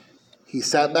 He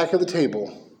sat back at the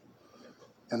table.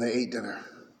 and they ate dinner.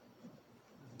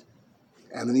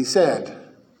 And then he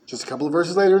said, just a couple of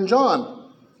verses later in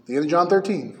John, the end of John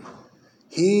 13,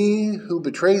 he who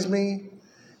betrays me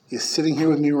is sitting here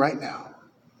with me right now.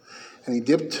 And he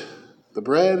dipped the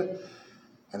bread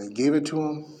and he gave it to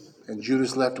him, and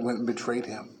Judas left and went and betrayed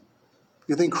him.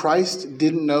 You think Christ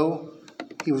didn't know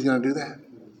he was going to do that?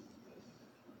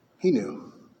 He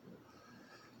knew.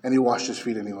 And he washed his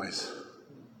feet anyways.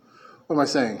 What am I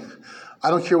saying? I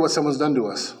don't care what someone's done to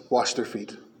us. Wash their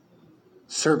feet.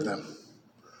 Serve them.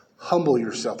 Humble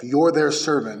yourself. You're their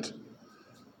servant.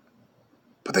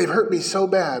 But they've hurt me so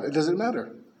bad, it doesn't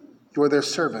matter. You're their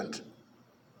servant.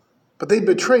 But they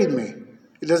betrayed me.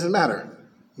 It doesn't matter.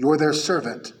 You're their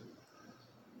servant.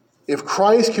 If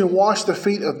Christ can wash the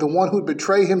feet of the one who would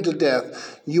betray him to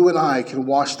death, you and I can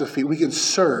wash the feet. We can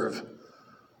serve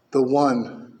the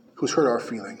one who's hurt our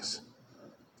feelings.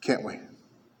 Can't we?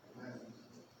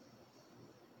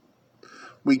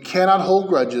 We cannot hold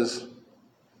grudges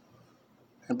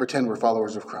and pretend we're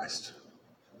followers of Christ.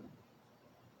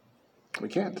 We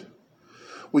can't.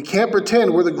 We can't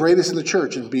pretend we're the greatest in the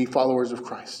church and be followers of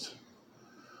Christ.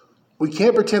 We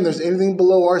can't pretend there's anything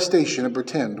below our station and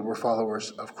pretend we're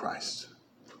followers of Christ.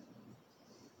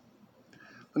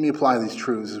 Let me apply these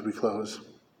truths as we close.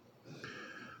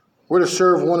 We're to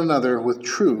serve one another with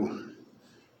true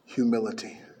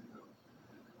humility.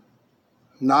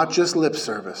 Not just lip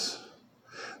service.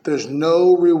 There's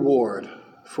no reward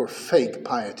for fake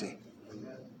piety.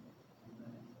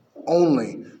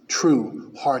 Only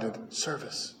true-hearted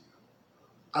service.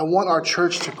 I want our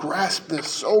church to grasp this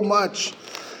so much.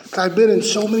 I've been in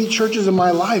so many churches in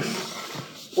my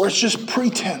life where it's just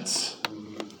pretense.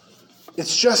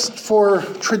 It's just for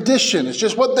tradition. It's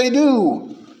just what they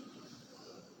do.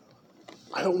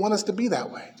 I don't want us to be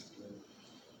that way.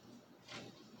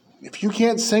 If you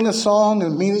can't sing a song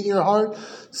and mean it in your heart,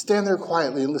 stand there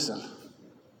quietly and listen.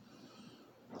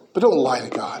 But don't lie to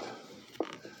God.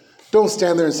 Don't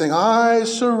stand there and sing, I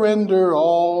surrender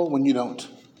all, when you don't.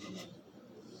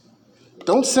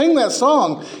 Don't sing that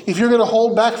song if you're going to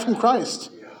hold back from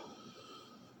Christ.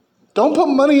 Don't put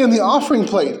money in the offering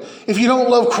plate if you don't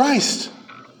love Christ.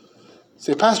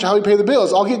 Say, Pastor, how do we pay the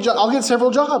bills? I'll get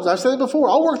several jobs. I've said it before.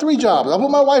 I'll work 3 jobs. I'll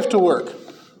put my wife to work.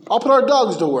 I'll put our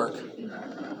dogs to work.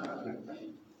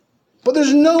 But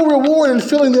there's no reward in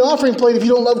filling the offering plate if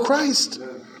you don't love Christ.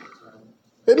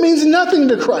 It means nothing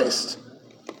to Christ.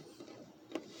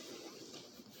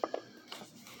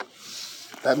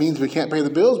 That means we can't pay the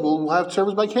bills. We'll have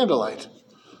service by candlelight.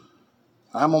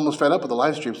 I'm almost fed up with the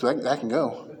live stream, so that can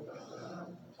go.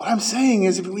 What I'm saying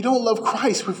is if we don't love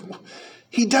Christ,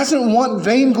 he doesn't want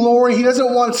vainglory. He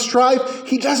doesn't want strife.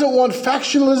 He doesn't want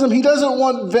factionalism. He doesn't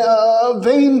want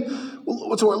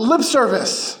lip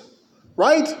service.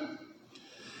 Right?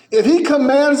 If he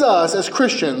commands us as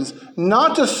Christians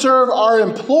not to serve our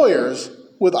employers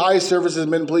with eye services,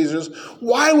 men pleasers,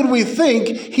 why would we think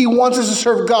he wants us to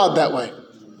serve God that way?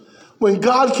 When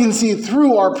God can see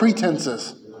through our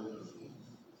pretenses.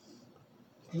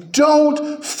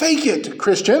 Don't fake it,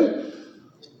 Christian.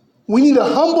 We need to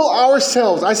humble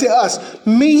ourselves. I say us,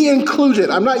 me included.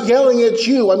 I'm not yelling at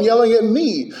you. I'm yelling at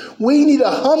me. We need to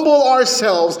humble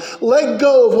ourselves, let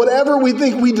go of whatever we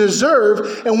think we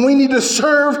deserve, and we need to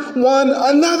serve one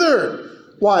another.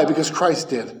 Why? Because Christ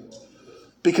did.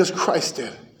 Because Christ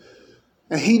did.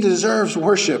 And he deserves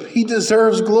worship. He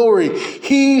deserves glory.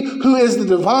 He who is the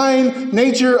divine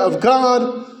nature of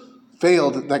God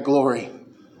veiled that glory.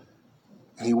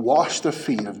 And he washed the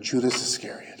feet of Judas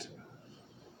Iscariot.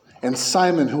 And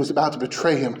Simon, who was about to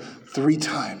betray him 3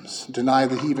 times, denied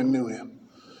that he even knew him.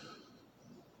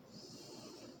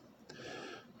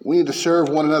 We need to serve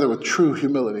one another with true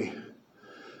humility.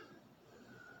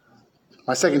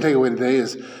 My second takeaway today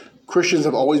is Christians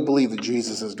have always believed that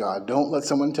Jesus is God. Don't let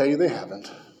someone tell you they haven't.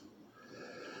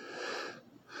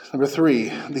 Number 3,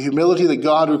 the humility that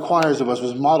God requires of us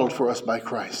was modeled for us by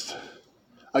Christ.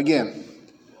 Again,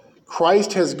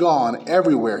 Christ has gone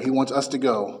everywhere he wants us to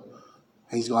go,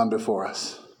 and he's gone before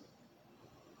us.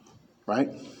 Right?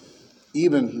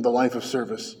 Even the life of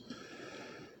service.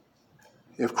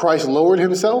 If Christ lowered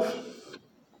himself,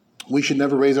 we should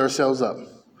never raise ourselves up.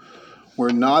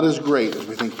 We're not as great as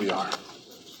we think we are.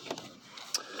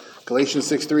 Galatians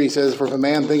 6:3 says, for if a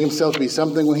man think himself to be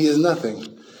something when he is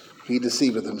nothing, he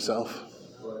deceiveth himself.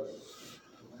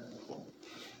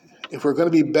 If we're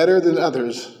going to be better than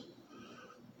others,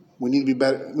 we need to be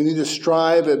better. We need to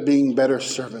strive at being better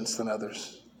servants than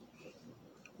others.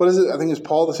 What is it? I think it's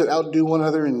Paul that said, outdo one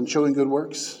another in showing good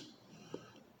works.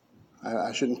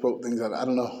 I shouldn't quote things out. I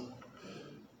don't know.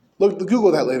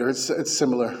 Google that later. It's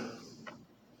similar.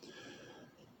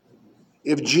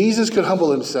 If Jesus could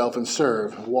humble himself and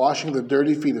serve, washing the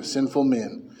dirty feet of sinful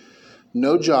men,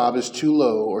 no job is too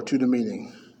low or too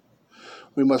demeaning.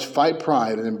 We must fight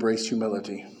pride and embrace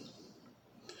humility.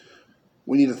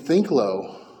 We need to think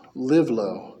low, live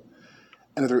low,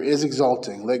 and if there is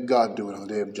exalting, let God do it on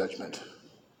the day of judgment.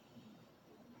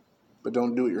 But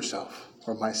don't do it yourself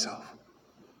or myself.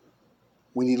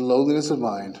 We need lowliness of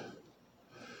mind,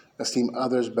 esteem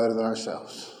others better than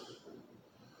ourselves.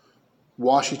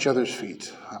 Wash each other's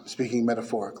feet. I'm speaking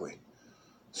metaphorically.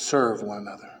 Serve one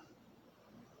another.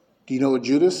 Do you know what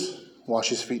Judas? Wash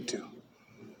his feet too.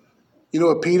 You know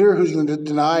what Peter, who's going to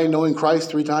deny knowing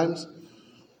Christ 3 times?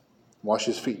 Wash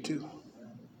his feet too.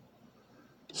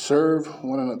 Serve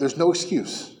one another. There's no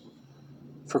excuse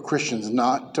for Christians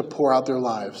not to pour out their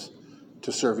lives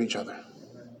to serve each other.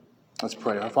 Let's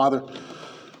pray. Our Father,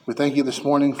 we thank you this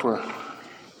morning for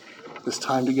this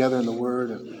time together in the Word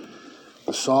and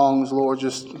the songs, Lord.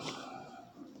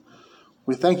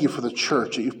 We thank you for the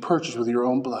church that you've purchased with your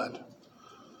own blood.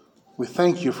 We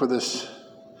thank you for this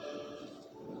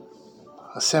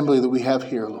assembly that we have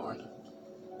here, Lord.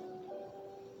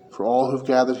 For all who've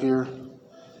gathered here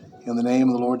in the name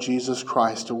of the Lord Jesus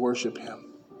Christ to worship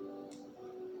him.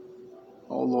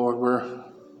 Oh, Lord,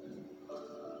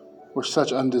 we're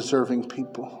such undeserving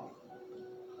people.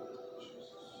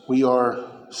 We are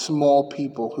small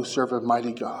people who serve a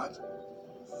mighty God.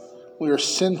 We are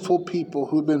sinful people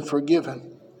who've been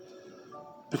forgiven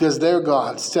because their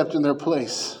God stepped in their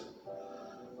place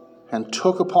and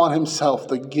took upon himself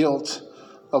the guilt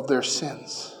of their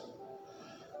sins.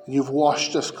 And you've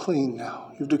washed us clean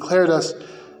now. You've declared us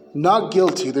not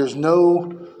guilty. There's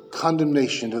no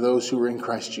condemnation to those who are in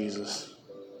Christ Jesus.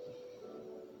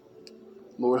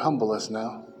 Lord, humble us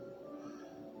now.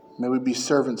 May we be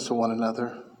servants to one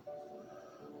another.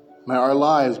 May our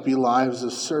lives be lives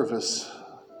of service.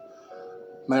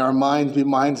 May our minds be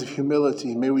minds of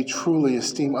humility. May we truly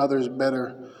esteem others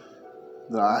better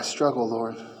than I struggle,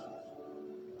 Lord.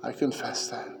 I confess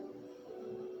that.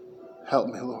 Help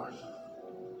me, Lord.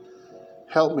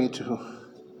 Help me to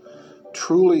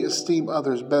truly esteem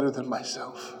others better than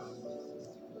myself.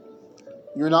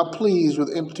 You're not pleased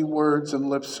with empty words and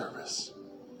lip service.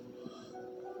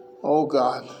 Oh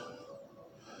God,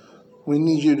 we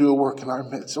need you to do a work in our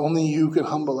midst. Only you can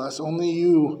humble us. Only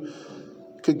you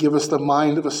could give us the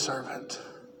mind of a servant.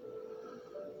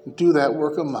 Do that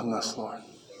work among us, Lord.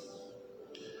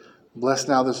 Bless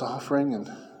now this offering and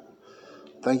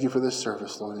thank you for this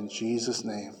service, Lord. In Jesus'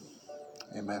 name,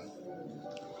 amen.